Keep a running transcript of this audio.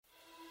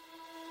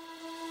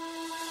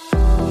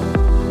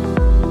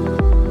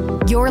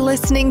You're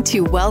listening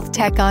to Wealth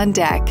Tech on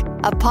Deck,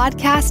 a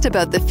podcast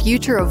about the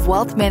future of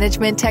wealth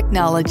management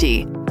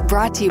technology,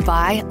 brought to you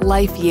by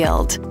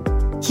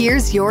LifeYield.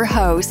 Here's your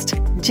host,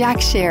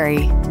 Jack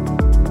Sherry.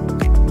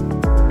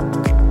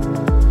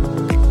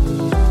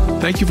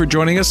 Thank you for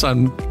joining us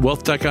on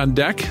Wealth Tech on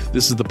Deck.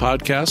 This is the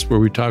podcast where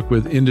we talk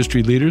with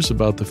industry leaders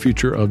about the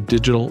future of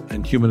digital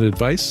and human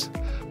advice.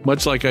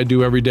 Much like I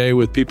do every day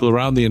with people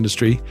around the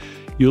industry,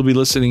 you'll be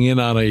listening in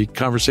on a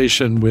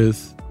conversation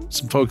with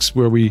some folks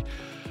where we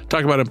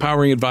talk about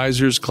empowering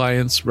advisors,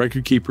 clients,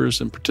 record keepers,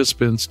 and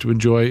participants to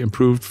enjoy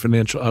improved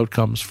financial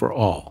outcomes for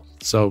all.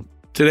 So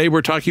today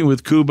we're talking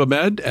with Koob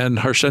Ahmed and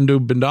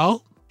Harshendu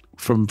Bindal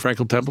from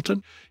Franklin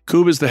Templeton.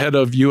 Koob is the head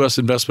of U.S.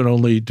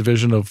 investment-only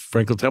division of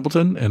Franklin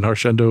Templeton, and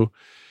Harshendu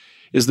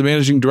is the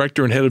managing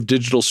director and head of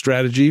digital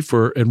strategy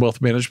and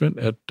wealth management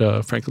at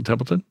Franklin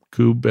Templeton.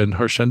 Koob and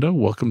Harshendu,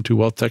 welcome to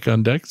Wealth Tech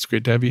on Deck. It's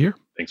great to have you here.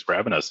 Thanks for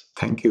having us.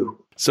 Thank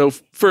you. So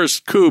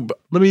first, Koob,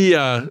 let me,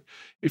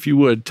 if you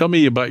would, tell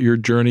me about your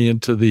journey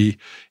into the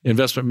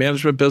investment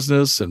management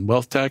business and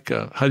wealth tech.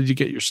 How did you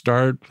get your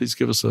start? Please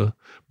give us a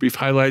brief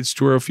highlights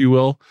tour, if you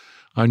will,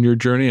 on your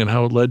journey and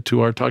how it led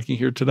to our talking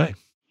here today.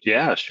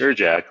 Yeah, sure,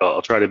 Jack.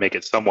 I'll try to make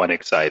it somewhat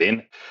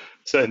exciting.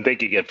 And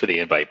thank you again for the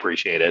invite.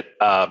 Appreciate it.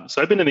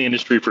 So I've been in the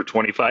industry for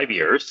 25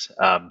 years,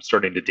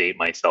 starting to date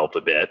myself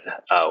a bit,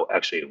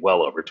 actually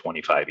well over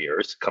 25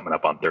 years, coming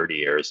up on 30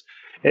 years.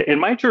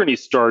 And my journey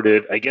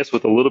started, I guess,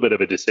 with a little bit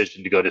of a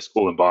decision to go to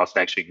school in Boston.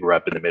 I actually grew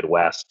up in the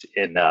Midwest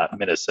in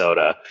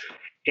Minnesota.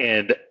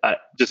 And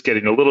just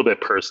getting a little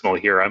bit personal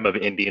here, I'm of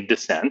Indian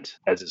descent,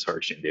 as is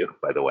Harshendu,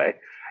 by the way.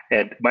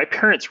 And my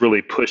parents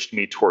really pushed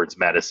me towards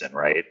medicine,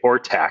 right, or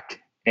tech.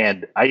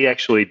 And I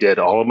actually did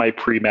all of my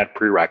pre-med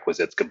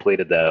prerequisites,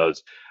 completed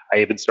those. I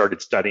even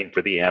started studying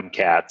for the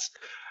MCATs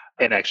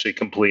and actually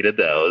completed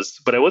those,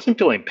 but I wasn't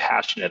feeling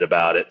passionate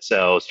about it.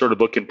 So started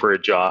looking for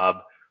a job,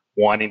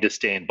 wanting to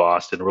stay in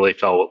Boston, really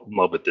fell in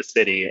love with the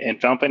city and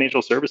found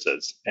financial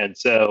services. And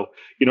so,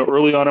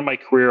 early on in my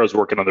career, I was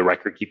working on the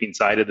record keeping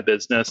side of the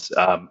business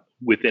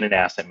within an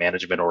asset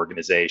management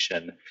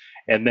organization.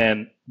 And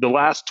then the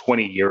last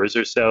 20 years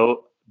or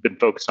so, been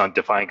focused on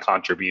defined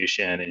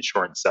contribution,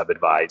 insurance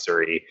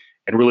sub-advisory,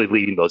 and really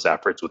leading those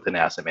efforts within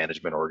asset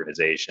management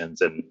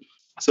organizations. And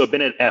so I've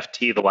been at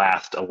FT the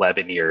last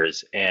 11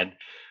 years. And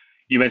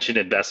you mentioned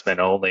investment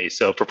only.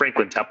 So for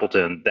Franklin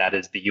Templeton, that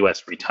is the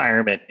U.S.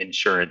 retirement,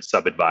 insurance,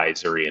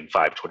 sub-advisory, and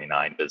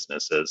 529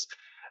 businesses.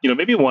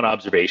 Maybe one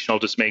observation I'll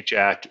just make,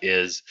 Jack,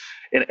 is,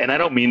 and I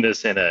don't mean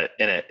this in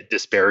a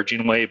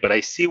disparaging way, but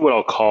I see what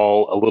I'll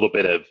call a little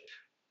bit of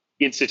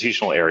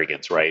institutional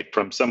arrogance, right,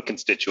 from some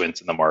constituents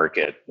in the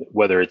market,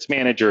 whether it's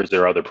managers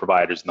or other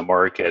providers in the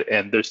market.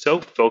 And they're so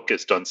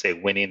focused on, say,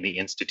 winning the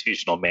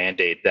institutional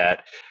mandate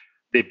that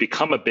they've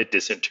become a bit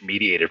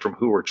disintermediated from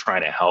who we're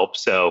trying to help.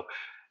 So,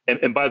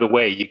 and by the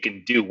way, you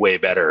can do way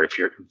better if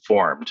you're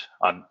informed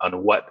on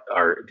what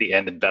the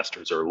end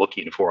investors are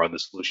looking for on the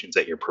solutions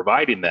that you're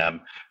providing them.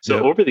 So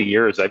Over the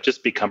years, I've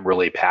just become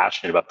really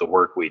passionate about the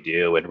work we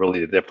do and really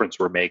the difference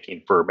we're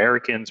making for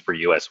Americans, for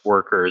U.S.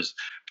 workers,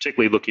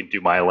 particularly looking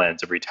through my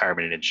lens of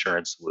retirement and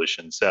insurance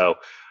solutions. So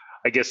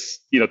I guess,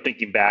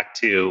 thinking back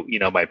to,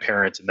 my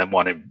parents and them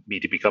wanting me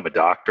to become a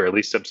doctor, at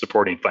least I'm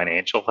supporting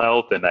financial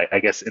health. And I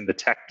guess in the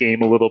tech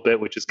game a little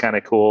bit, which is kind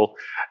of cool,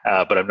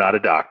 but I'm not a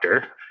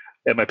doctor.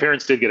 And my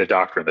parents did get a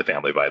doctor in the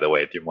family, by the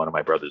way, through one of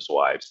my brother's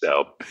wives.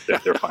 So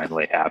they're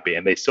finally happy.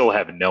 And they still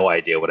have no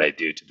idea what I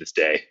do to this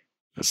day.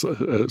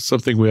 That's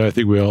something I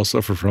think we all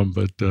suffer from,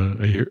 but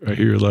I hear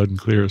you loud and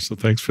clear. So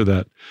thanks for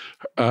that.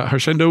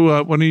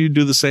 Harshendu, why don't you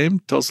do the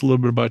same? Tell us a little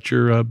bit about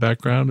your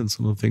background and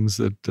some of the things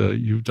that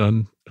you've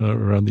done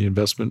around the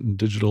investment and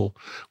digital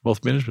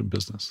wealth management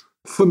business.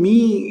 For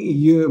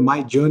me,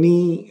 my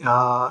journey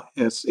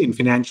in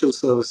financial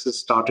services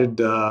started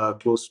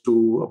close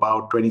to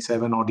about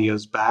 27 odd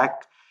years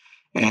back.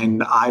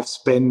 And I've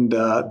spent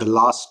the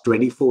last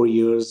 24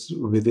 years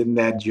within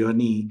that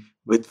journey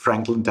with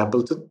Franklin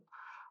Templeton.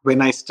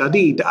 When I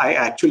studied, I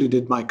actually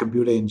did my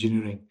computer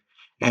engineering.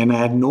 And I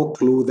had no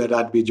clue that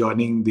I'd be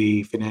joining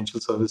the financial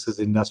services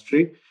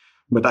industry.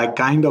 But I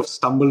kind of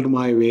stumbled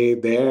my way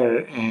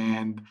there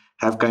and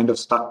have kind of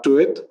stuck to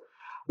it.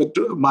 But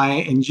my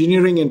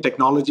engineering and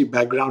technology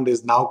background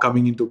is now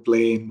coming into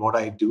play in what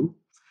I do.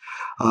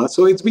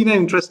 So it's been an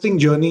interesting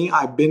journey.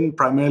 I've been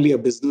primarily a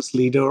business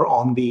leader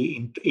on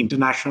the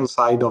international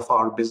side of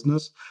our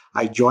business.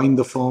 I joined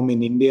the firm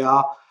in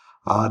India,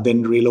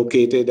 then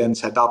relocated and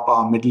set up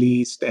our Middle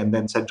East and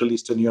then Central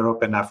Eastern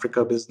Europe and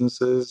Africa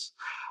businesses.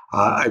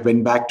 I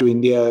went back to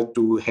India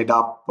to head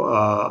up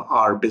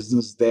our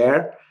business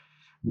there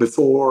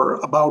before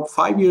about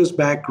 5 years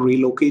back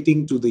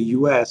relocating to the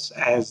US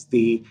as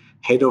the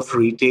head of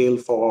retail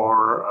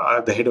for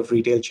the head of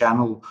retail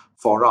channel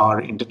for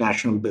our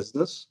international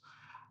business.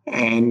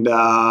 And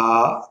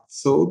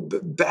so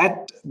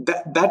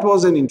that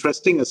was an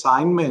interesting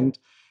assignment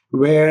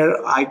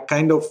where I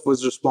kind of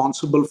was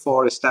responsible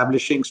for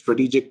establishing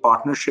strategic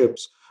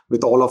partnerships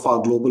with all of our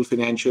global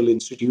financial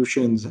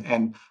institutions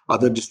and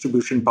other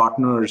distribution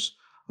partners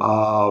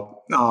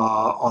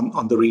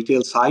on the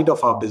retail side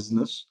of our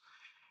business.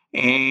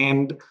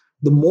 And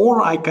the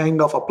more I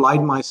kind of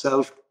applied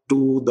myself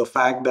to the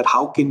fact that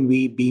how can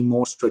we be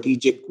more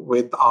strategic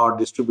with our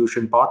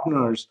distribution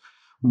partners,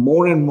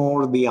 more and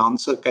more the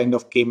answer kind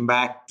of came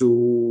back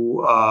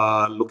to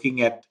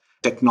looking at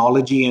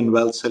technology and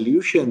wealth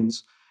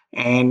solutions.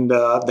 And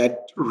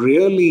that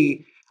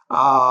really,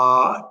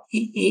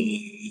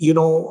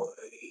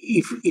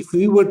 if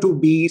we were to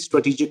be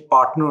strategic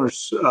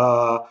partners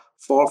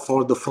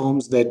for the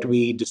firms that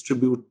we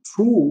distribute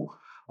through,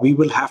 we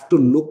will have to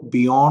look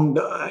beyond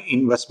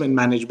investment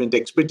management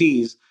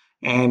expertise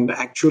and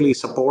actually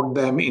support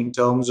them in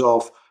terms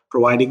of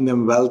providing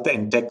them wealth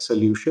and tech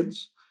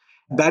solutions.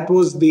 That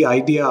was the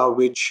idea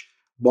which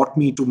brought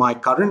me to my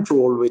current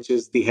role, which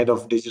is the head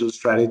of digital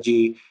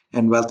strategy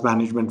and wealth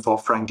management for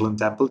Franklin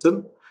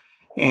Templeton.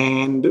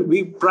 And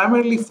we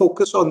primarily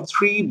focus on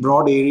three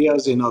broad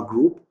areas in our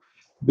group.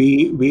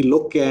 We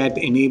look at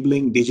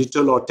enabling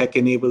digital or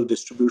tech-enabled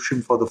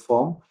distribution for the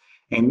firm.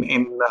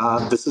 And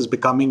this is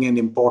becoming an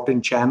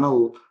important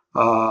channel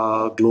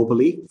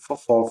globally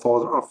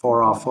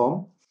for our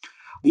firm.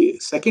 The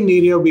second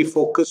area we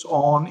focus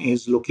on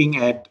is looking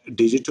at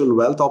digital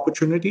wealth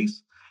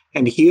opportunities.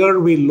 And here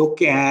we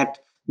look at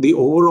the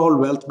overall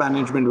wealth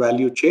management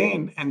value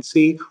chain and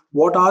see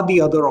what are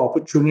the other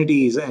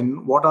opportunities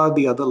and what are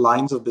the other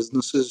lines of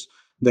businesses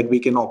that we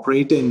can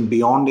operate in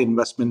beyond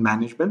investment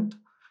management.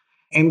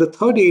 And the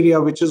third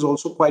area, which is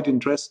also quite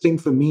interesting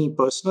for me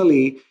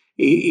personally,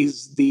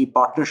 is the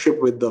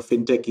partnership with the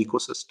fintech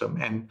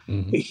ecosystem. And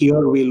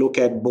here we look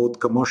at both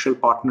commercial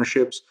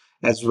partnerships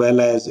as well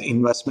as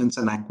investments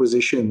and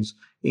acquisitions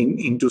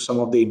into some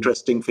of the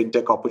interesting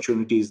fintech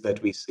opportunities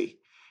that we see.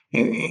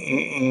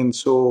 And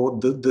so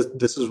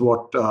this is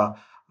what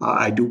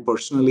I do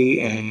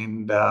personally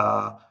and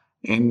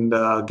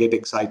get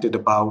excited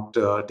about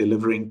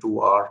delivering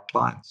to our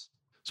clients.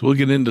 So we'll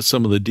get into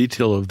some of the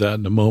detail of that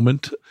in a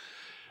moment.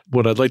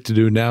 What I'd like to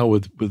do now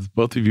with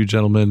both of you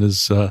gentlemen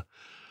is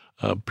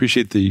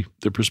appreciate the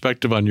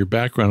perspective on your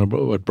background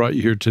about what brought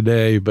you here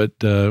today, but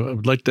I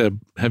would like to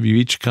have you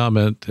each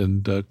comment,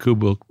 and Koob,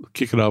 we'll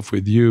kick it off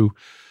with you.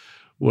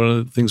 One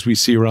of the things we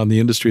see around the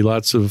industry,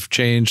 lots of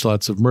change,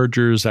 lots of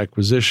mergers,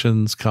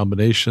 acquisitions,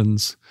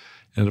 combinations,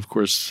 and of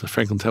course,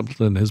 Franklin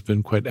Templeton has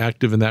been quite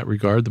active in that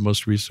regard, the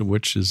most recent of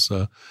which is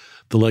the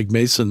Legg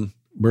Mason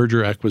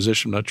merger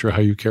acquisition. I'm not sure how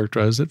you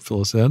characterize it.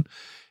 Fill us in.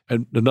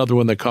 And another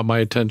one that caught my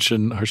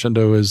attention,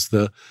 Harshendo, is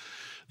the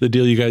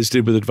deal you guys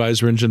did with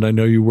Advisor Engine. I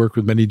know you work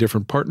with many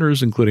different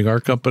partners, including our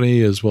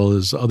company, as well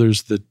as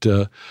others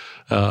that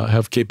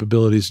have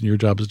capabilities, and your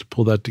job is to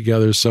pull that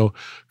together. So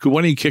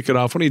why don't you kick it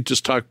off? Why don't you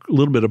just talk a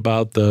little bit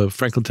about the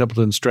Franklin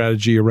Templeton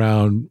strategy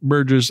around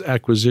mergers,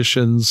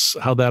 acquisitions,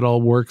 how that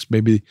all works,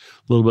 maybe a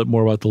little bit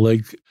more about the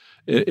Legg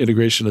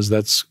integration as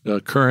that's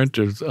current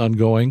or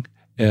ongoing.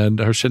 And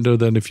Harshendo,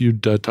 then if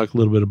you'd talk a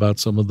little bit about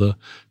some of the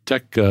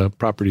tech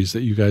properties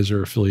that you guys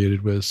are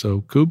affiliated with.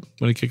 So Koob, why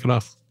don't you kick it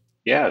off?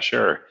 Yeah,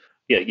 sure.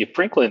 Yeah,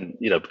 Franklin,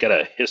 got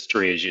a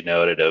history, as you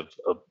noted, of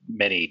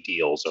many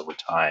deals over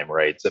time,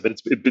 right? So, but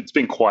it's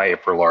been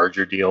quiet for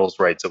larger deals,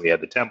 right? So we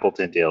had the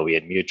Templeton deal, we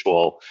had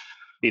Mutual.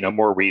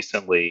 More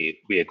recently,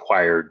 we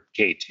acquired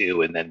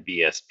K2 and then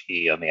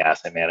BSP on the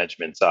asset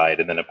management side,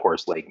 and then of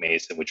course Legg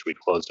Mason, which we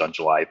closed on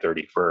July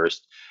 31st.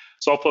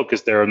 So I'll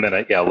focus there, and then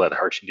I'll let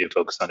Harshendo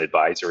focus on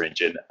Advisor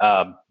Engine.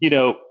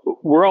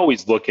 We're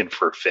always looking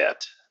for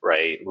fit,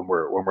 right? When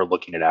we're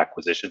looking at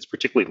acquisitions,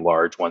 particularly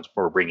large ones,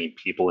 where we're bringing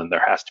people in,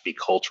 there has to be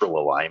cultural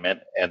alignment,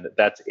 and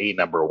that's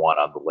number one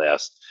on the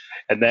list.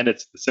 And then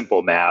it's the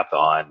simple math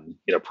on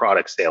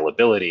product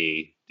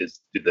saleability.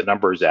 Do the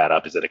numbers add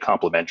up? Is it a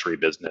complementary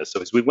business? So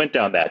as we went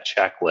down that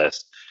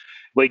checklist,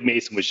 Legg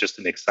Mason was just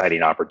an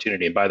exciting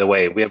opportunity. And by the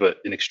way, we have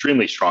an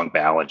extremely strong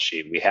balance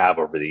sheet. We have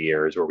over the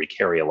years where we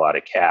carry a lot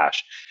of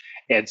cash.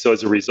 And so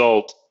as a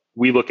result,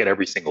 we look at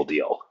every single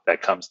deal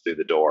that comes through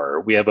the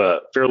door. We have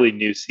a fairly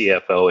new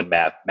CFO in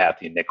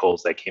Matthew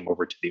Nichols that came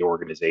over to the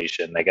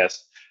organization. I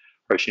guess,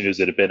 Harshendo,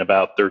 it had been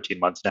about 13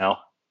 months now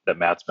that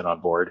Matt's been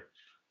on board.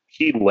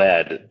 He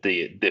led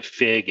the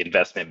FIG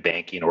investment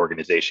banking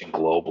organization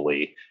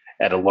globally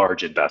at a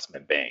large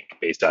investment bank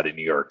based out of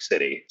New York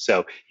City.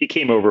 So he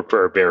came over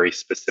for a very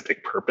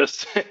specific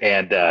purpose,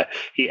 and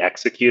he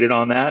executed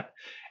on that.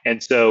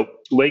 And so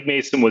Legg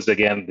Mason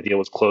the deal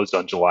was closed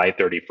on July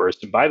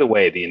 31st. And by the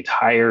way, the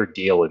entire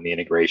deal and the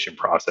integration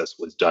process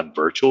was done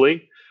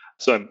virtually.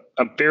 So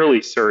I'm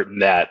fairly certain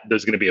that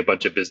there's going to be a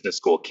bunch of business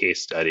school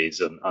case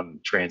studies on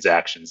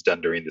transactions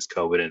done during this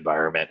COVID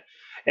environment.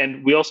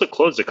 And we also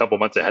closed a couple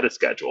months ahead of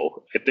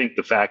schedule. I think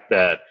the fact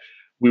that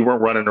we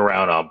weren't running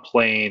around on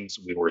planes,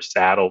 we were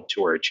saddled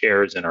to our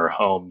chairs in our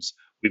homes,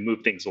 we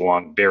moved things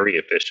along very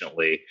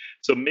efficiently.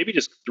 So maybe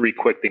just three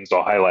quick things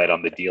I'll highlight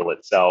on the deal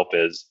itself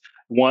is,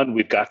 one,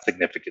 we've got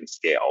significant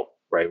scale,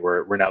 right?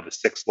 We're now the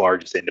sixth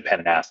largest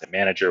independent asset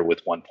manager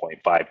with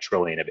 1.5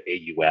 trillion of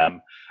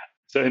AUM.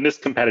 So in this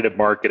competitive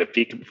market of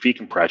fee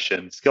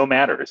compression, scale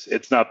matters.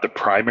 It's not the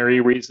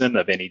primary reason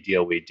of any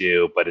deal we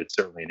do, but it's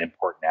certainly an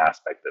important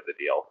aspect of the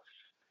deal.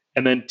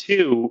 And then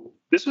two,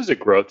 this was a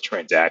growth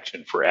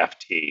transaction for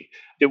FT.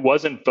 It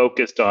wasn't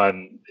focused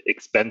on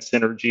expense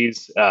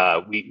synergies.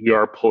 We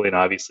are pulling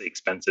obviously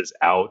expenses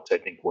out. I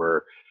think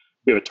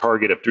we have a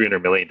target of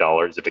 $300 million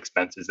of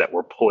expenses that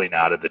we're pulling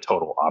out of the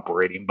total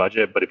operating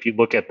budget. But if you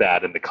look at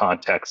that in the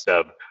context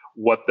of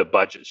what the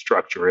budget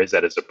structure is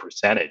at as a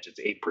percentage, it's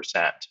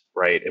 8%,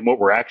 right? And what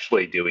we're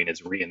actually doing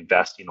is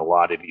reinvesting a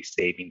lot of these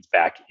savings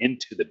back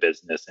into the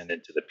business and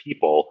into the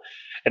people.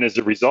 And as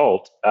a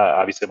result,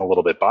 obviously I'm a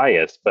little bit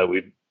biased, but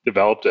we've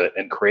developed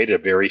and created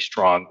a very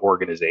strong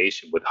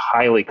organization with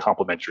highly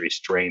complementary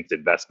strengths,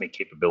 investment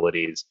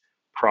capabilities,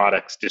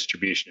 products,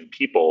 distribution, and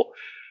people.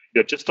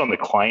 Just on the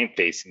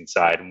client-facing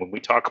side, and when we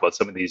talk about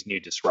some of these new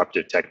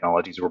disruptive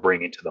technologies we're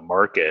bringing to the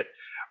market,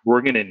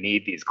 we're going to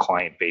need these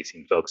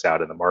client-facing folks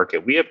out in the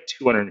market. We have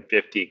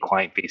 250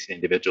 client-facing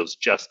individuals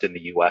just in the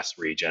U.S.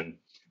 region.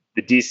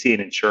 The DC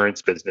and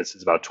insurance business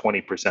is about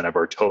 20% of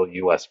our total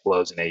U.S.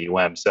 flows in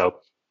AUM. So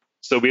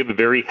we have a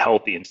very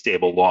healthy and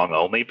stable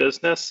long-only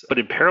business. But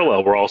in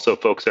parallel, we're also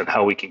focused on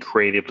how we can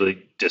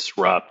creatively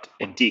disrupt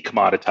and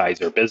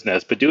decommoditize our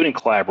business, but do it in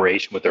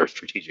collaboration with our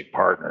strategic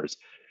partners,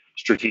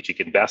 strategic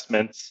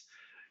investments,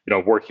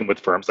 working with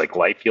firms like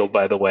LifeYield,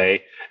 by the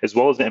way, as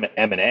well as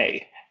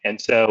M&A.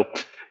 And so,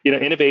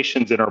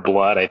 innovation's in our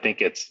blood. I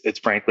think it's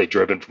frankly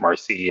driven from our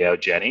CEO,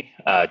 Jenny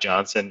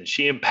Johnson.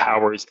 She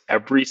empowers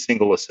every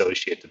single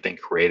associate to think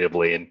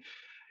creatively. And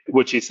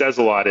what she says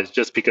a lot is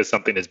just because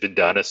something has been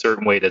done a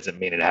certain way doesn't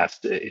mean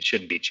it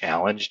shouldn't be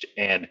challenged.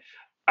 And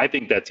I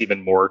think that's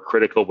even more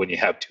critical when you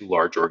have two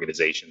large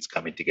organizations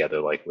coming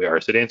together like we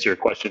are. So to answer your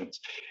questions,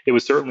 it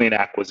was certainly an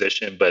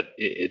acquisition, but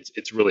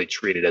it's really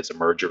treated as a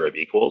merger of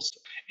equals.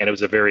 And it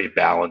was a very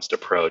balanced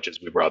approach as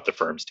we brought the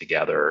firms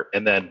together.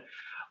 And then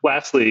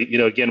lastly,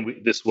 again,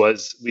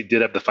 we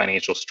did have the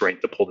financial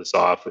strength to pull this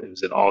off. It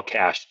was an all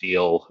cash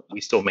deal. We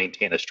still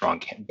maintain a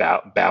strong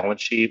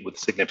balance sheet with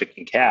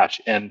significant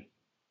cash. And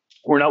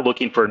we're not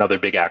looking for another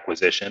big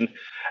acquisition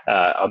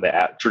on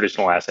the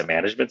traditional asset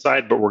management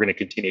side, but we're going to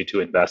continue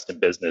to invest in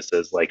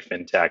businesses like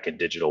fintech and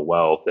digital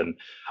wealth. And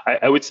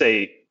I would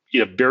say,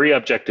 very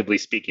objectively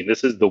speaking,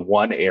 this is the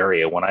one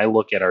area when I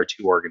look at our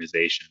two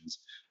organizations,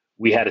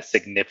 we had a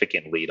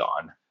significant lead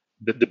on.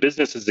 The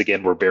businesses,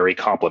 again, were very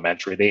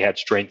complementary. They had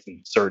strengths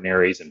in certain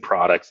areas and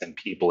products and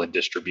people and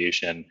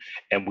distribution,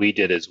 and we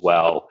did as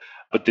well.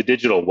 But the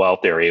digital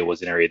wealth area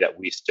was an area that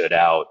we stood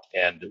out,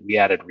 and we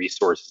added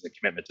resources and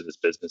commitment to this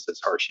business, as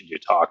Harsh and you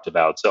talked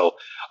about. So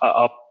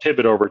I'll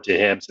pivot over to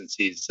him since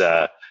he's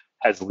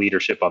has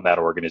leadership on that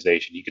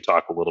organization. You could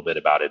talk a little bit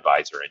about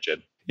Advisor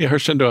Engine. Yeah,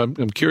 Harshendo,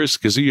 I'm curious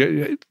because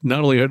you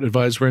not only at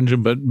Advisor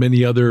Engine, but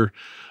many other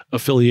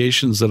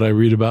affiliations that I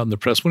read about in the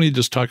press. Why don't you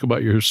just talk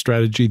about your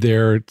strategy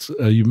there?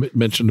 You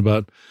mentioned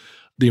about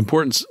the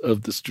importance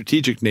of the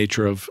strategic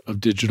nature of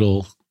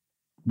digital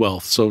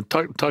wealth. So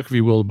talk, if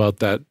you will, about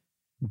that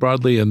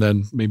broadly and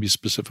then maybe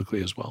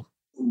specifically as well.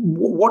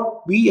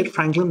 What we at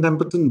Franklin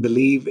Templeton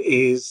believe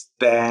is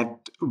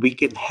that we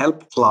can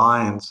help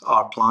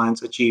our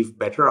clients achieve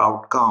better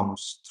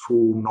outcomes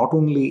through not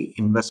only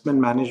investment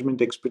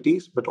management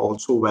expertise, but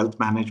also wealth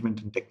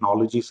management and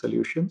technology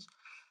solutions.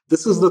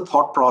 This is the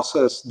thought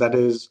process that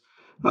is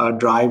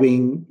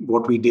driving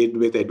what we did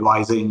with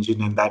Advisor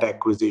Engine and that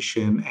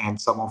acquisition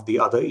and some of the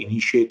other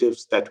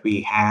initiatives that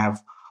we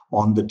have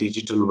on the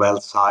digital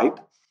wealth side.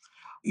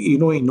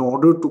 In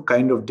order to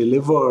kind of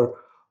deliver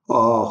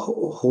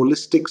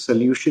holistic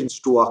solutions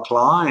to our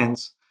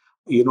clients,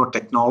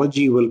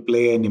 technology will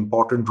play an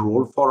important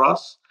role for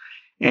us.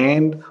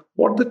 And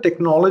what the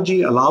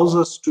technology allows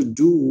us to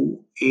do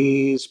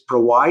is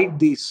provide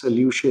these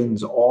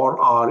solutions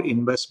or our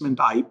investment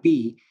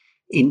IP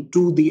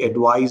into the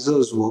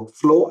advisor's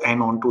workflow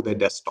and onto their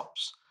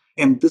desktops.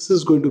 And this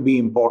is going to be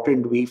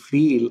important, we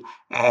feel,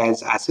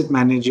 as asset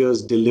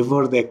managers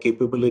deliver their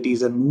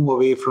capabilities and move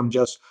away from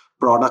just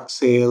product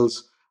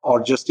sales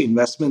or just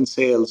investment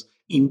sales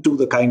into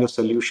the kind of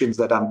solutions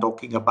that I'm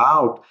talking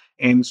about.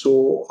 And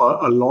so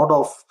a lot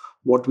of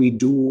what we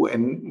do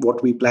and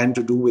what we plan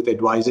to do with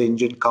Advisor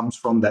Engine comes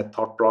from that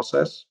thought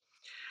process.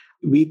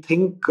 We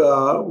think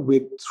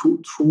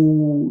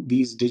through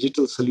these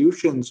digital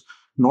solutions,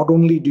 not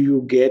only do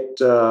you get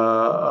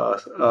the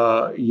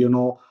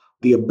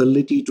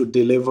ability to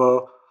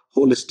deliver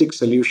holistic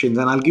solutions,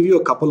 and I'll give you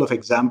a couple of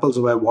examples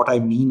of what I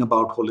mean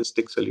about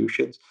holistic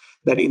solutions,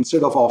 that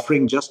instead of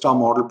offering just our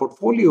model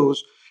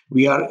portfolios,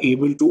 we are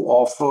able to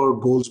offer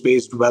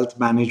goals-based wealth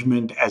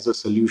management as a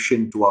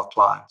solution to our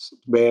clients,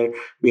 where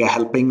we are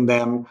helping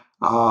them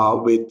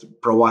with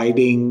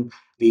providing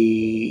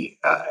the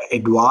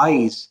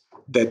advice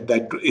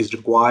that is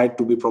required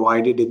to be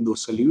provided in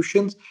those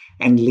solutions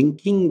and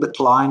linking the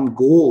client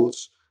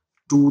goals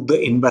to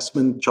the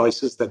investment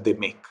choices that they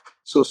make.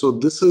 So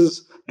this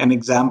is an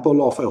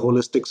example of a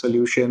holistic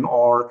solution.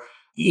 Or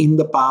in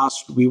the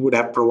past, we would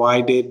have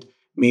provided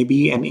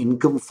maybe an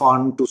income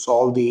fund to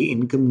solve the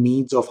income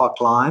needs of our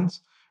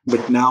clients.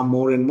 But now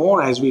more and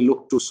more, as we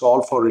look to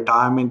solve for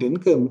retirement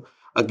income,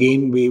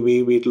 again,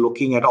 we're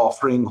looking at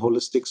offering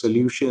holistic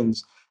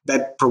solutions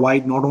that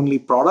provide not only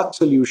product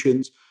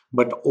solutions,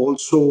 but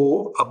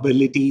also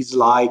abilities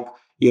like,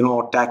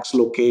 tax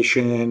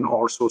location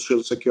or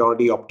social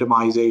security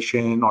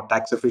optimization or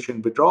tax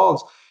efficient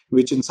withdrawals,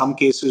 which in some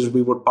cases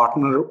we would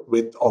partner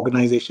with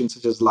organizations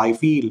such as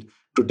LifeYield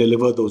to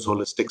deliver those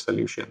holistic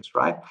solutions,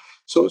 right?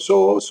 So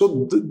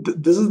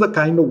this is the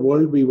kind of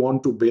world we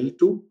want to build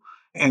to.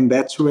 And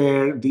that's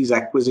where these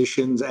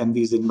acquisitions and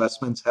these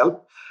investments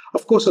help.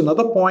 Of course,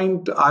 another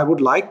point I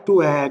would like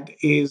to add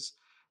is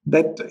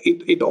that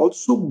it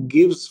also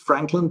gives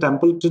Franklin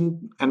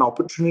Templeton an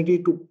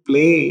opportunity to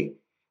play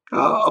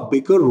a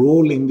bigger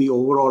role in the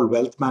overall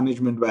wealth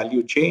management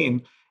value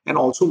chain and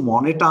also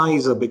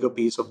monetize a bigger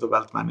piece of the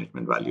wealth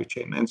management value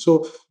chain. And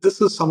so this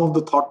is some of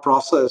the thought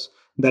process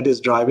that is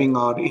driving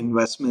our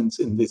investments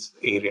in this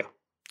area.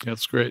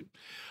 That's great.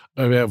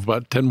 I have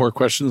about 10 more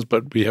questions,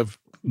 but we have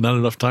not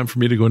enough time for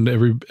me to go into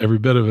every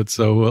bit of it.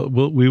 So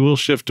we will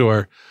shift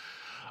to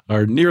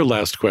our near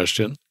last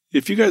question.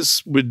 If you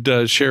guys would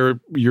share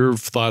your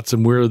thoughts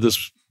on where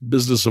this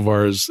business of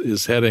ours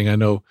is heading. I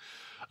know,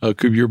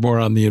 Kub, you're more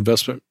on the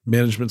investment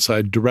management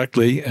side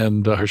directly,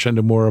 and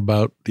Harshenda more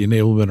about the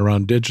enablement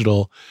around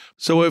digital.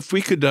 So if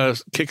we could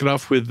kick it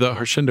off with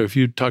Harshenda, if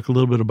you talk a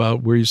little bit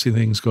about where you see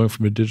things going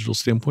from a digital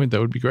standpoint, that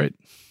would be great.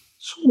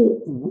 So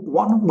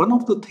one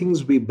of the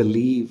things we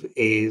believe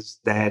is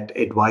that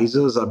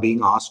advisors are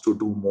being asked to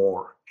do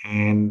more.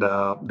 And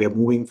they're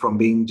moving from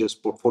being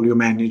just portfolio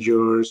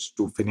managers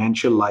to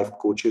financial life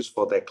coaches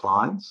for their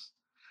clients.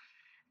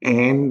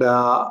 And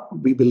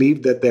we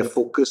believe that their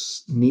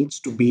focus needs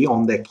to be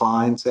on their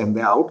clients and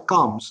their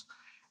outcomes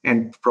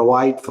and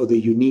provide for the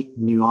unique,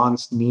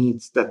 nuanced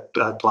needs that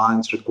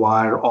clients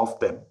require of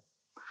them.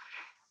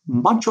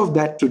 Much of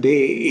that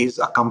today is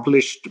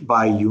accomplished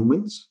by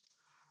humans,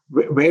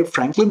 where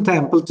Franklin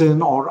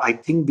Templeton, or I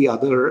think the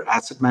other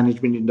asset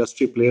management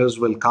industry players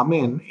will come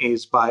in,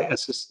 is by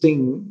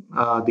assisting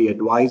the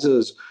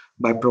advisors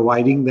by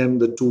providing them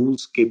the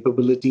tools,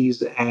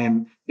 capabilities,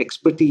 and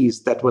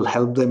expertise that will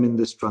help them in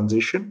this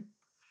transition.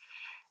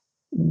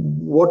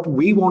 What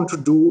we want to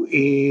do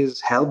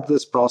is help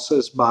this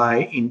process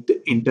by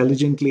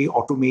intelligently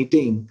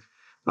automating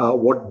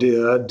what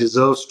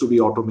deserves to be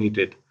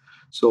automated.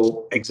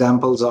 So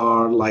examples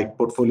are like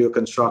portfolio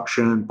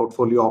construction,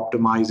 portfolio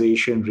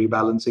optimization,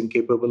 rebalancing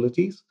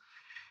capabilities,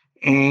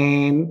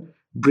 and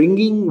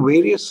bringing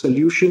various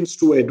solutions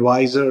to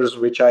advisors,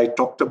 which I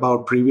talked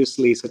about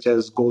previously, such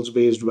as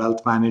goals-based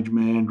wealth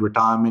management,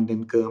 retirement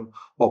income,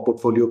 or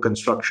portfolio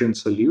construction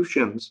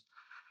solutions,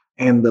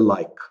 and the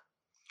like.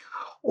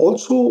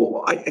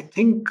 Also, I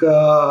think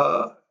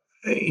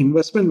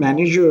investment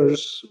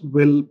managers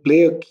will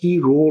play a key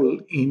role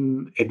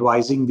in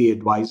advising the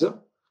advisor.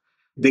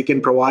 They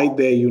can provide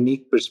their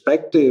unique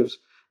perspectives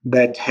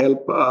that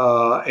help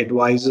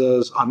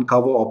advisors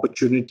uncover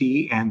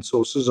opportunity and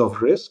sources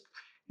of risk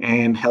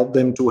and help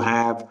them to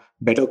have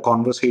better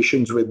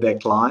conversations with their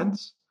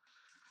clients.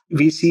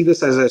 We see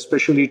this as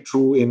especially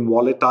true in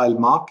volatile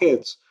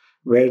markets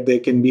where there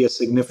can be a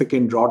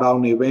significant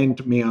drawdown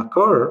event may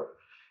occur.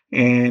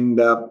 And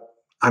the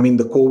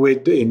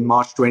COVID in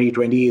March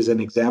 2020 is an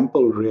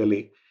example,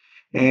 really.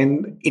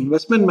 And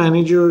investment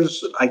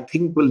managers, I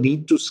think, will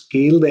need to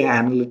scale their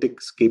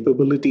analytics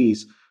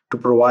capabilities to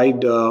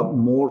provide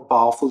more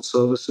powerful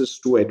services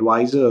to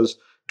advisors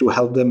to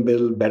help them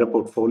build better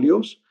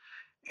portfolios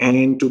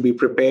and to be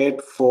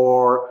prepared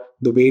for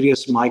the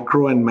various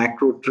micro and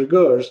macro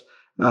triggers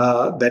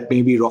that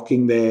may be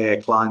rocking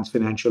their clients'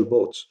 financial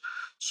boats.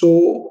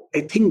 So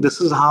I think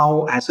this is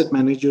how asset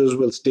managers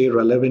will stay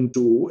relevant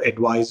to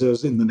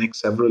advisors in the next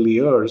several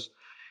years,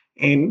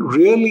 and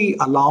really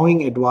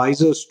allowing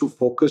advisors to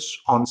focus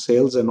on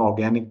sales and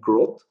organic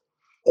growth.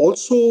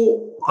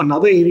 Also,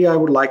 another area I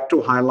would like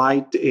to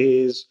highlight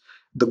is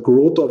the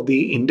growth of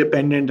the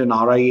independent and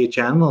RIA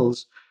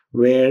channels,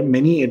 where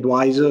many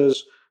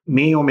advisors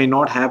may or may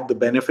not have the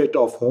benefit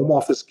of home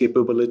office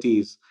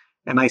capabilities.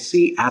 And I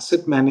see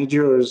asset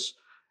managers,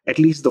 at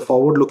least the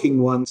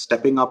forward-looking ones,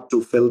 stepping up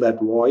to fill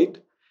that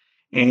void.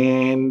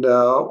 And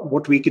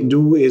what we can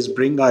do is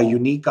bring our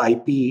unique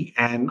IP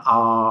and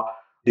our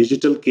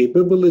digital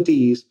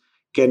capabilities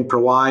can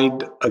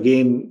provide,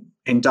 again,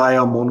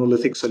 entire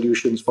monolithic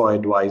solutions for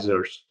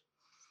advisors.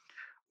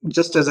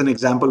 Just as an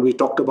example, we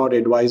talked about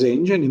Advisor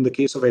Engine. In the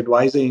case of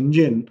Advisor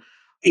Engine,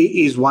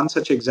 is one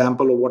such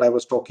example of what I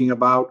was talking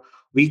about.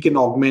 We can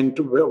augment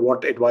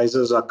what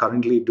advisors are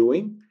currently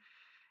doing.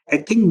 I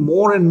think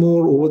more and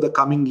more over the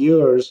coming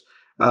years,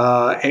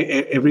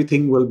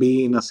 everything will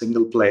be in a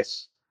single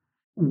place.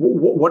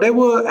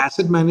 Whatever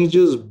asset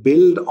managers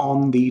build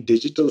on the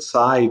digital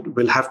side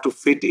will have to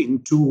fit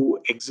into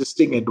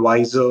existing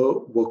advisor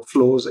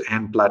workflows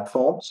and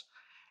platforms.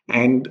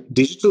 And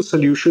digital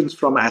solutions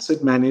from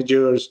asset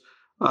managers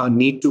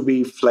need to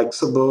be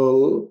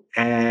flexible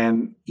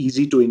and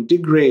easy to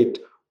integrate,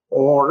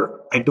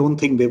 or I don't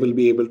think they will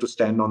be able to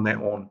stand on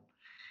their own.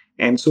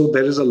 And so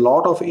there is a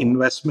lot of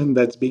investment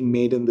that's being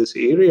made in this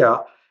area.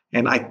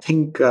 And I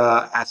think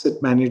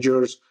asset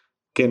managers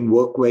can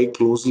work very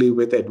closely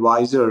with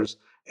advisors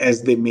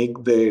as they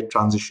make the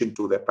transition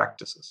to their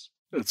practices.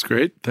 That's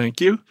great.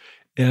 Thank you.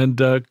 And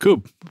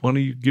Coop, why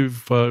don't you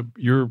give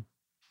your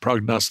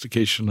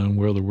prognostication on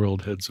where the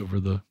world heads over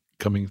the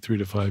coming 3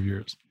 to 5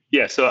 years?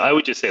 Yeah, so I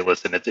would just say,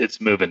 listen,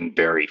 it's moving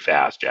very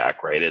fast,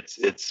 Jack. Right?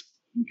 It's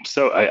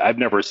so I've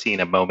never seen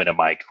a moment in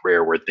my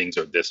career where things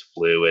are this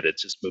fluid.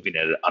 It's just moving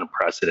at an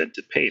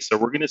unprecedented pace. So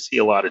we're going to see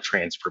a lot of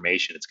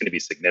transformation. It's going to be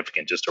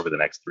significant just over the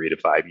next 3 to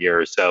 5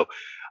 years. So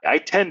I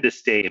tend to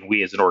stay, and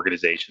we as an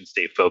organization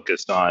stay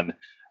focused on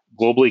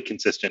globally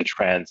consistent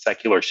trends,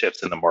 secular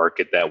shifts in the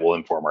market that will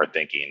inform our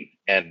thinking.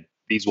 And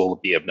these will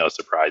be of no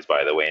surprise,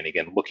 by the way. And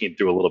again, looking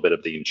through a little bit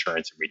of the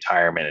insurance and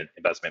retirement and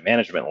investment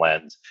management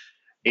lens,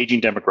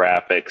 aging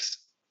demographics,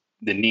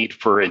 the need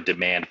for and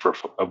demand for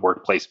a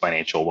workplace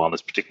financial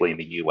wellness, particularly in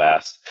the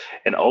US,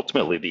 and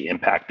ultimately the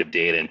impact of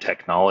data and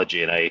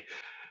technology. And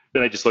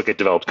then I just look at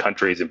developed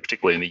countries, and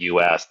particularly in the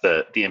US,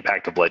 the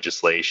impact of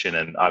legislation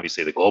and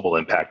obviously the global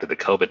impact of the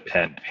COVID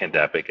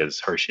pandemic, as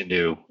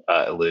Harshindu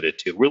alluded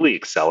to, really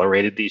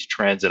accelerated these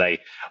trends. And I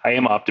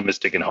am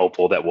optimistic and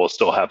hopeful that we'll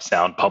still have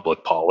sound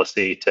public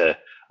policy to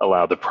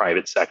allow the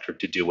private sector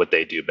to do what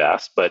they do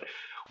best. But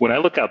when I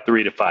look out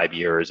 3 to 5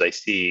 years, I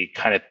see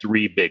kind of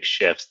 3 big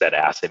shifts that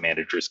asset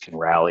managers can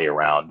rally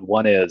around.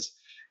 One is,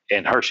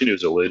 and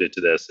Harshindu's alluded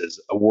to this, is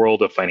a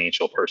world of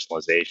financial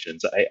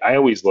personalizations. I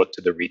always look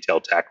to the retail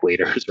tech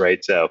leaders,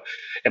 right? So,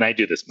 and I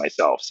do this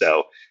myself.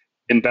 So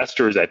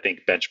investors, I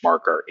think,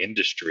 benchmark our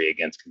industry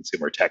against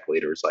consumer tech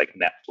leaders like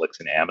Netflix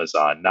and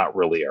Amazon, not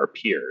really our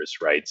peers,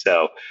 right?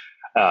 So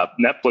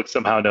Netflix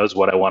somehow knows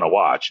what I want to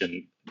watch,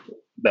 and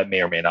that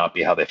may or may not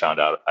be how they found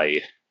out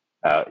I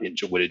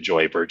would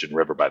enjoy Virgin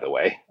River, by the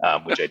way,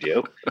 which I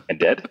do and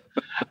did.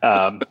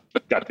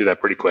 Got through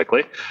that pretty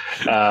quickly.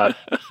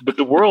 But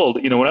the world,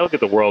 when I look at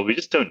the world, we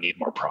just don't need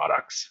more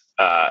products.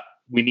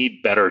 We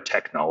need better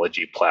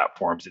technology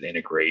platforms and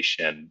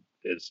integration,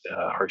 as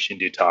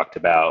Harshindu talked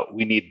about.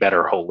 We need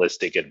better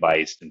holistic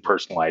advice and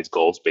personalized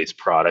goals-based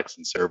products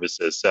and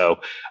services. So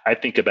I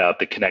think about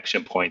the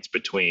connection points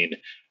between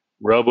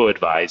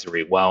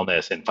robo-advisory,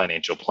 wellness, and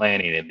financial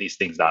planning, and these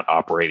things not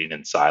operating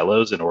in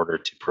silos in order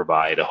to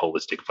provide a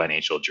holistic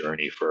financial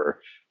journey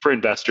for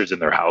investors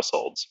and their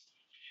households.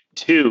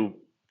 2,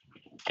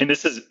 and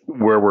this is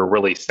where we're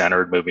really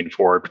centered moving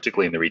forward,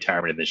 particularly in the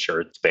retirement and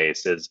insurance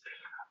space, is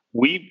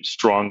we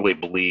strongly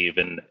believe,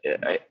 and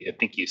I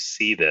think you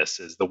see this,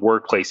 is the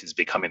workplace is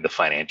becoming the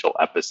financial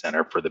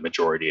epicenter for the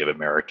majority of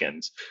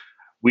Americans.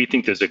 We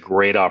think there's a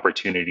great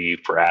opportunity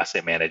for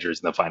asset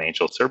managers in the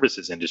financial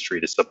services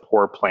industry to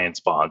support plan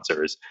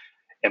sponsors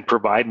and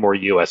provide more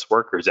U.S.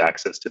 workers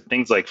access to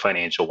things like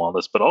financial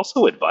wellness, but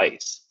also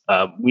advice.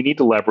 We need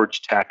to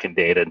leverage tech and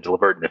data and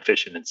deliver it in an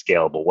efficient and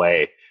scalable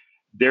way.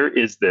 There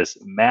is this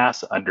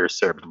mass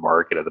underserved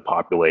market of the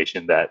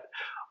population that,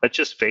 let's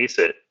just face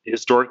it,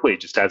 historically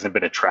just hasn't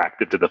been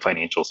attracted to the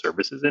financial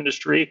services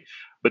industry,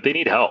 but they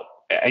need help.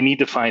 I need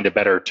to find a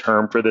better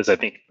term for this. I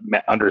think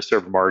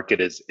underserved market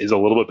is a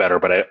little bit better,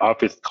 but I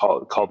often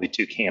call the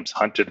 2 camps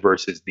hunted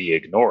versus the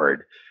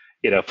ignored.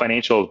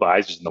 Financial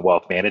advisors in the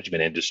wealth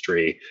management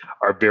industry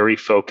are very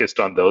focused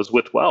on those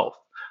with wealth,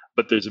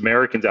 but there's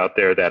Americans out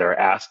there that are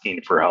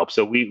asking for help.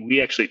 So we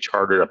actually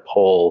chartered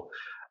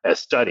a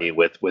study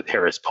with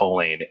Harris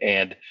Polling,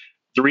 and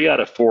 3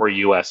 out of 4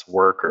 U.S.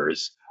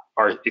 workers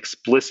are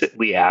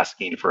explicitly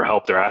asking for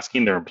help. They're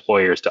asking their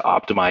employers to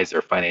optimize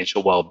their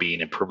financial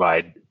well-being and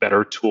provide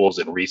better tools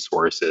and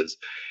resources.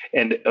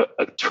 And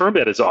a term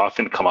that has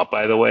often come up,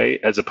 by the way,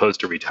 as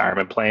opposed to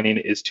retirement planning,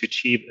 is to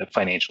achieve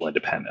financial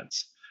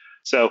independence.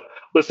 So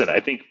listen, I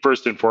think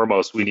first and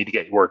foremost, we need to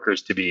get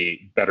workers to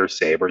be better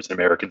savers and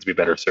Americans to be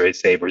better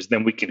savers.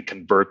 Then we can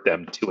convert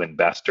them to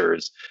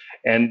investors.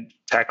 And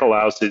tech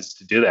allows us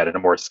to do that in a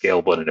more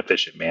scalable and an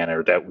efficient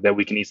manner that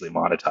we can easily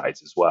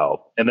monetize as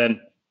well. And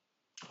then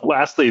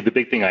lastly, the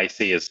big thing I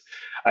see is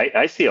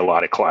I see a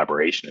lot of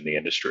collaboration in the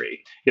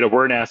industry.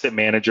 We're an asset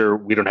manager.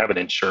 We don't have an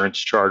insurance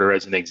charter,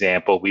 as an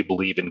example. We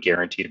believe in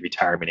guaranteed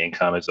retirement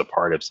income as a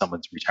part of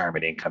someone's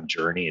retirement income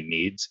journey and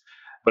needs.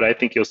 But I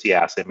think you'll see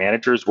asset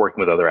managers working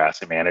with other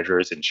asset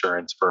managers,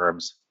 insurance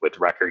firms, with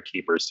record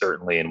keepers,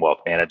 certainly, and wealth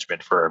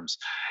management firms,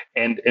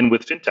 and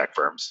with fintech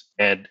firms.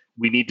 And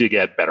we need to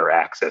get better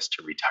access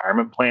to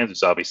retirement plans.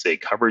 There's obviously a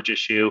coverage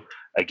issue.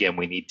 Again,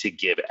 we need to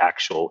give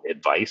actual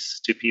advice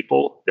to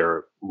people.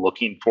 They're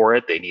looking for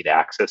it. They need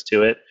access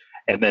to it.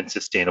 And then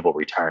sustainable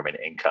retirement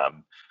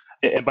income.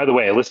 And by the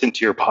way, I listened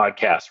to your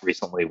podcast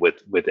recently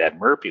with Ed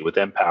Murphy with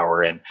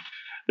Empower, and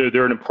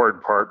they're an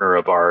important partner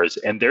of ours,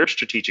 and their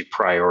strategic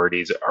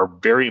priorities are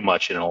very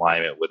much in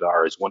alignment with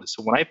ours.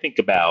 So when I think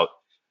about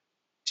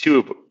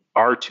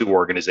our 2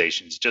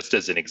 organizations, just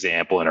as an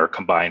example, in our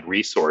combined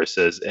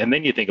resources, and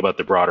then you think about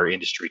the broader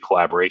industry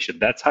collaboration,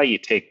 that's how you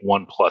take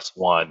 1 +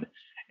 1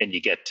 and you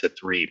get to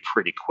 3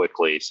 pretty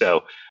quickly.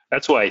 So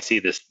that's why I see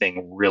this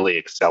thing really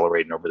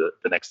accelerating over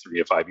the next 3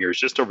 to 5 years.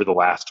 Just over the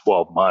last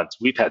 12 months,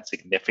 we've had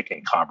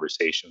significant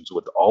conversations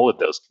with all of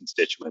those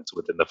constituents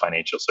within the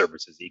financial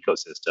services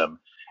ecosystem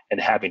and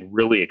having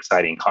really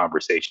exciting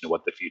conversation of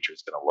what the future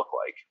is going to look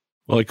like.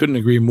 Well, I couldn't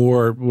agree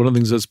more. One of the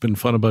things that's been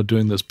fun about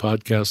doing this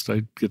podcast,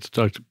 I get to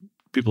talk to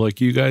people like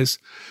you guys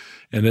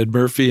and Ed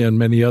Murphy and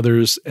many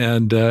others.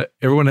 And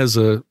everyone has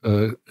a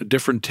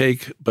different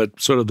take, but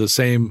sort of the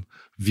same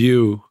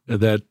view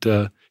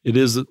that it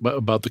is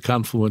about the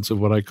confluence of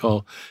what I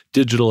call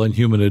digital and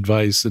human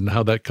advice and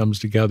how that comes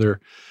together.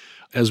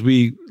 As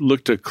we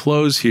look to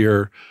close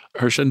here,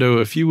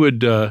 Harshendo, if you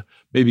would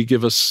maybe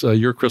give us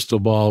your crystal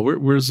ball,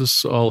 where's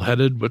this all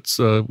headed? What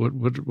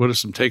are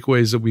some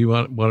takeaways that we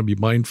want to be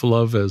mindful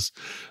of as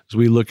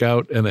we look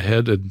out and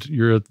ahead? And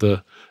you're at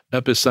the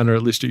epicenter,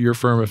 at least at your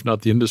firm, if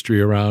not the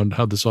industry, around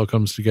how this all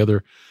comes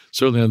together,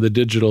 certainly on the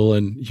digital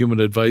and human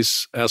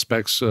advice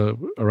aspects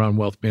around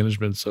wealth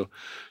management. So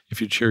if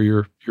you'd share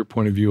your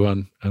point of view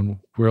on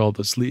where all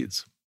this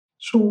leads.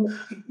 So,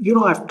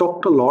 I've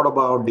talked a lot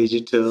about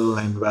digital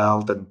and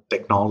wealth and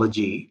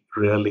technology,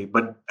 really,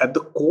 but at the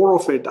core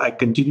of it, I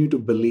continue to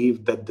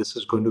believe that this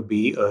is going to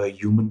be a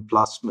human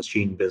plus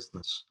machine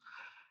business.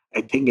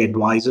 I think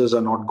advisors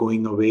are not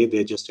going away,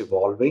 they're just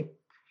evolving.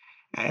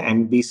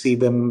 And we see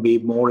them be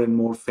more and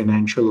more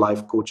financial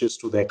life coaches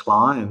to their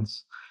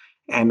clients.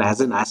 And as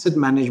an asset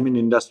management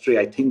industry,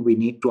 I think we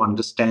need to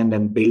understand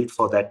and build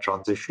for that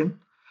transition.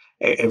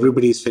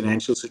 Everybody's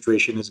financial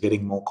situation is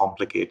getting more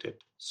complicated.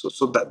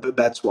 So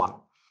that's one.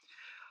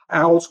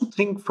 I also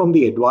think from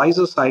the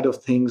advisor side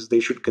of things, they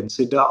should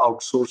consider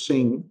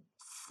outsourcing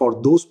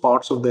for those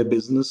parts of their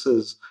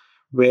businesses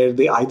where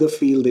they either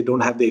feel they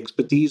don't have the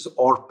expertise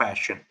or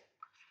passion.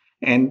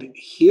 And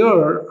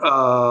here,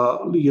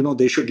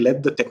 they should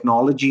let the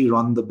technology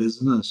run the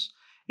business,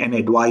 and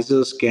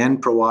advisors can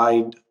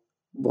provide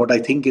what I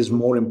think is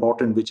more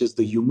important, which is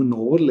the human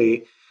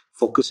overlay,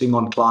 focusing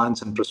on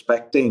clients and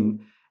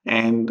prospecting.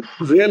 And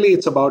really,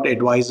 it's about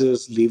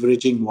advisors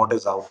leveraging what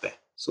is out there.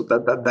 So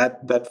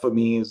that for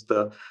me is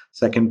the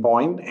second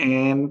point.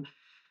 And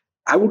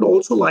I would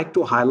also like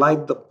to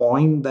highlight the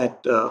point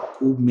that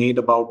Koob made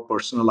about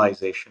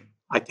personalization.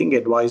 I think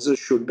advisors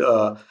should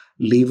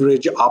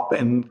leverage up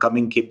and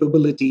coming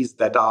capabilities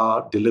that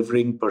are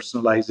delivering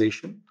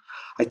personalization.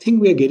 I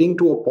think we are getting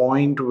to a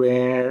point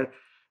where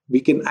we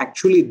can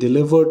actually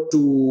deliver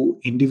to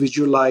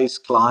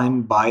individualized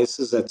client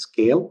biases at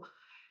scale.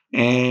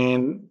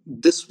 And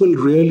this will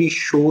really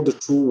show the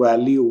true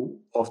value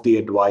of the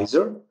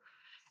advisor.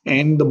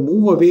 And the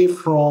move away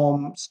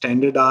from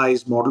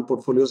standardized model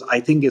portfolios,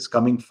 I think, is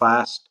coming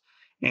fast,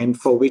 and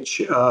for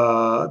which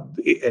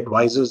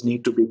advisors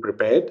need to be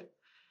prepared.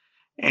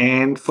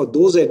 And for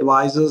those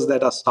advisors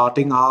that are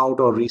starting out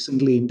or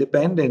recently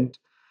independent,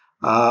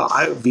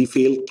 we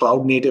feel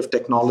cloud native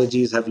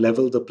technologies have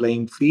leveled the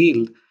playing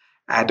field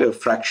at a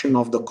fraction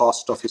of the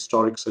cost of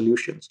historic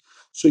solutions.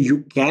 So you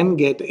can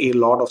get a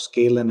lot of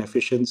scale and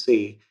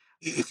efficiency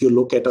if you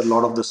look at a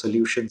lot of the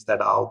solutions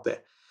that are out there.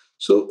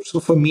 So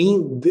for me,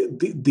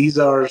 these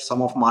are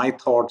some of my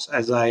thoughts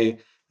as I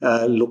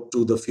look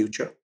to the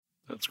future.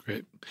 That's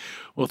great.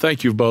 Well,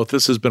 thank you both.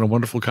 This has been a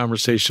wonderful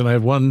conversation. I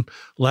have one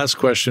last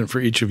question for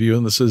each of you,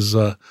 and this is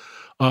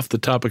off the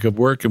topic of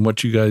work and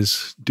what you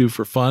guys do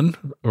for fun,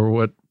 or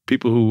what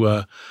people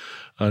who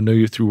know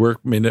you through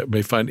work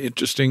may find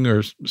interesting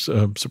or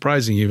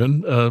surprising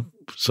even.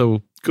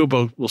 So,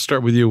 Koob, we'll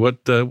start with you.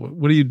 What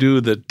do you do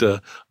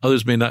that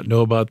others may not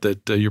know about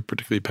that you're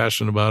particularly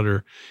passionate about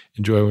or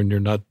enjoy when you're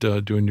not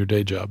doing your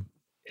day job?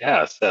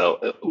 Yeah.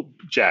 So,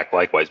 Jack,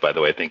 likewise, by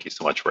the way, thank you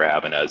so much for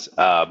having us.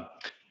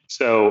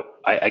 So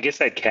I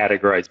guess I'd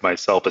categorize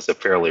myself as a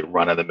fairly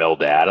run-of-the-mill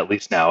dad, at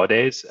least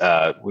nowadays.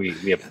 We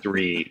have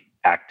 3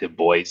 active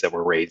boys that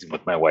we're raising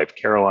with my wife,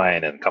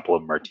 Caroline, and a couple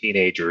of them are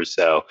teenagers.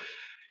 So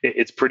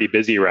it's pretty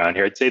busy around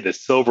here. I'd say the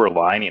silver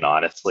lining,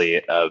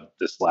 honestly, of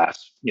this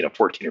last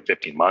 14 or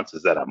 15 months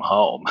is that I'm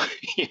home.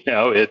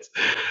 It's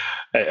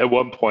at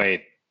one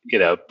point,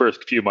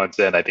 first few months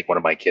in, I think one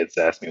of my kids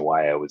asked me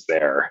why I was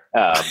there.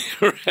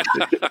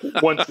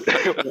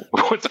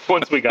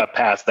 Once we got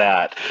past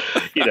that,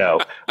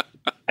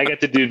 I got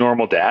to do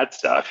normal dad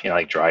stuff,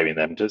 like driving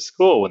them to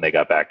school when they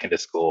got back into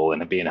school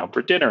and being home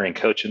for dinner and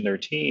coaching their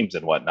teams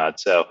and whatnot.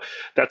 So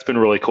that's been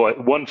really cool.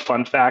 One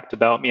fun fact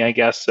about me, I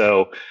guess.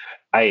 So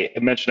I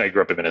mentioned I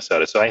grew up in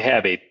Minnesota. So I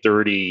have a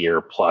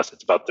 30-year plus,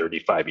 it's about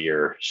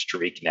 35-year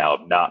streak now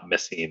of not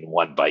missing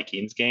one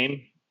Vikings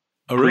game.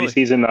 Oh, really?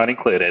 Preseason not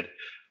included.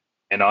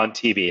 And on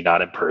TV,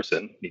 not in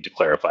person. Need to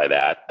clarify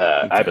that.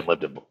 Okay. I haven't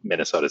lived in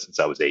Minnesota since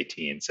I was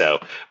 18.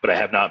 But I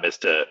have not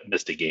missed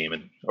a game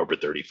in over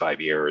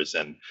 35 years.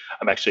 And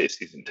I'm actually a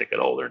season ticket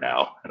holder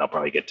now, and I'll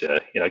probably get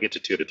to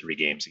 2 to 3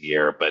 games a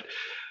year. But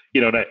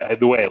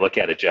the way I look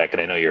at it, Jack,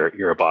 and I know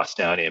you're a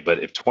Bostonian,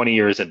 but if 20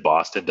 years in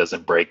Boston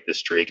doesn't break the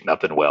streak,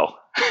 nothing will.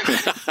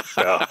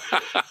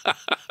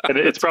 And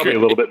it's probably a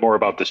little bit more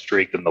about the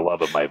streak than the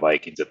love of my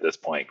Vikings at this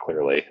point.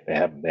 Clearly, they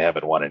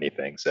haven't won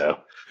anything. So,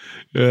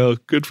 well,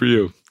 good for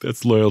you.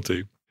 That's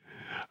loyalty.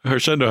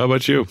 Harshendo, how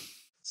about you?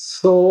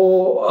 So,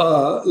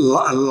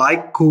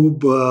 like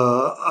Koob,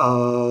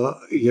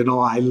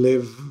 I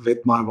live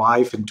with my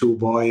wife and 2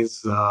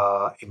 boys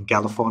in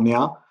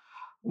California.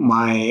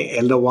 My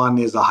elder one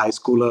is a high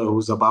schooler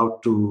who's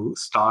about to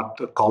start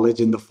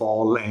college in the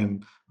fall,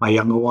 and my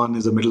younger one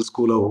is a middle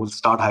schooler who will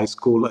start high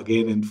school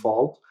again in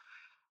fall.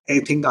 I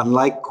think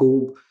unlike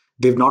Koob,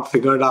 they've not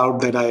figured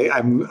out that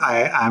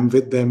I'm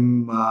with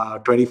them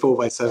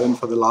 24/7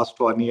 for the last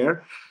 1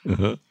 year.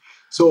 Uh-huh.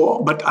 So,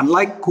 but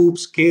unlike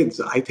Coop's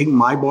kids, I think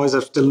my boys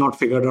have still not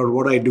figured out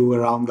what I do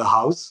around the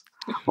house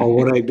or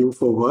what I do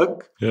for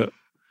work. Yeah.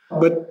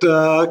 But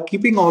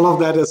keeping all of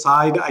that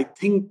aside, I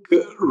think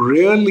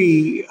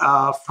really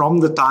from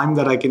the time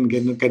that I can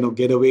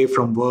get away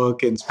from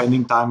work and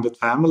spending time with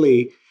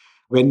family,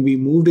 when we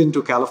moved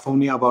into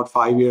California about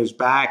 5 years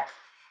back,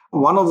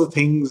 one of the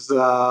things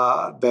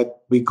that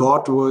we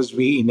got was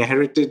we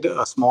inherited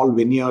a small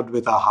vineyard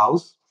with our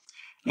house.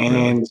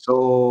 And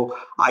so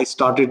I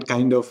started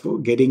kind of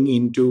getting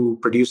into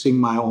producing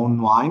my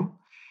own wine.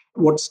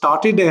 What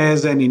started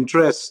as an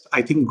interest,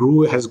 I think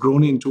has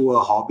grown into a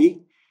hobby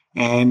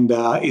and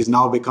is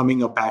now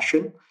becoming a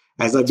passion,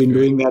 as I've been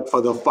doing that for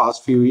the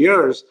past few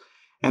years.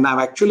 And I've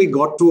actually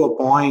got to a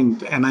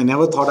point, and I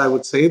never thought I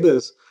would say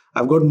this,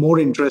 I've got more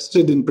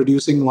interested in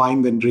producing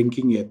wine than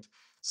drinking it.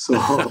 So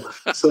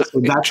that's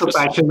a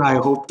passion I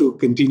hope to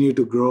continue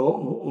to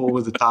grow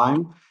over the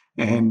time.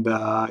 And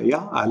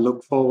I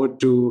look forward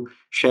to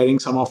sharing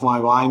some of my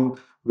wine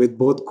with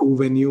both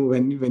Coop and you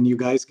when you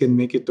guys can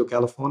make it to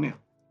California.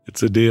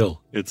 It's a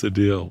deal. It's a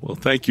deal. Well,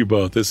 thank you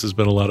both. This has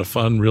been a lot of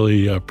fun.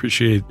 Really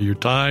appreciate your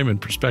time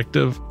and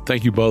perspective.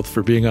 Thank you both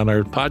for being on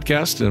our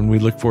podcast, and we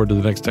look forward to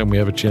the next time we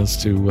have a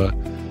chance to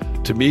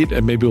meet,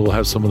 and maybe we'll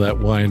have some of that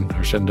wine,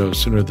 Harsendo,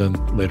 sooner than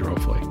later,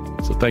 hopefully.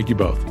 So thank you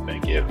both.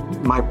 Thank you.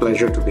 My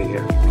pleasure to be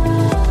here.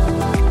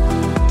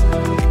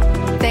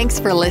 Thanks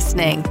for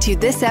listening to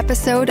this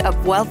episode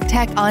of Wealth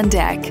Tech on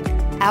Deck,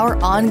 our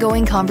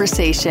ongoing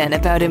conversation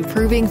about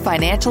improving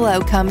financial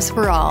outcomes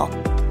for all.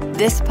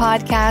 This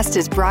podcast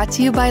is brought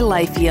to you by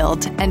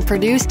LifeYield and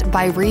produced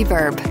by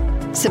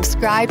Reverb.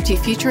 Subscribe to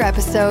future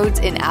episodes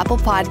in Apple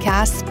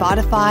Podcasts,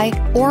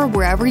 Spotify, or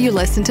wherever you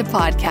listen to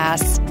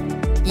podcasts.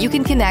 You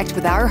can connect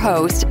with our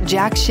host,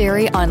 Jack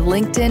Sherry, on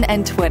LinkedIn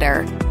and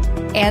Twitter.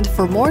 And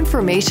for more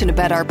information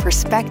about our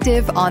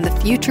perspective on the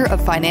future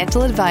of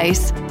financial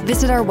advice,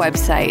 visit our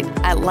website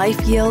at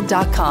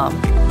lifeyield.com.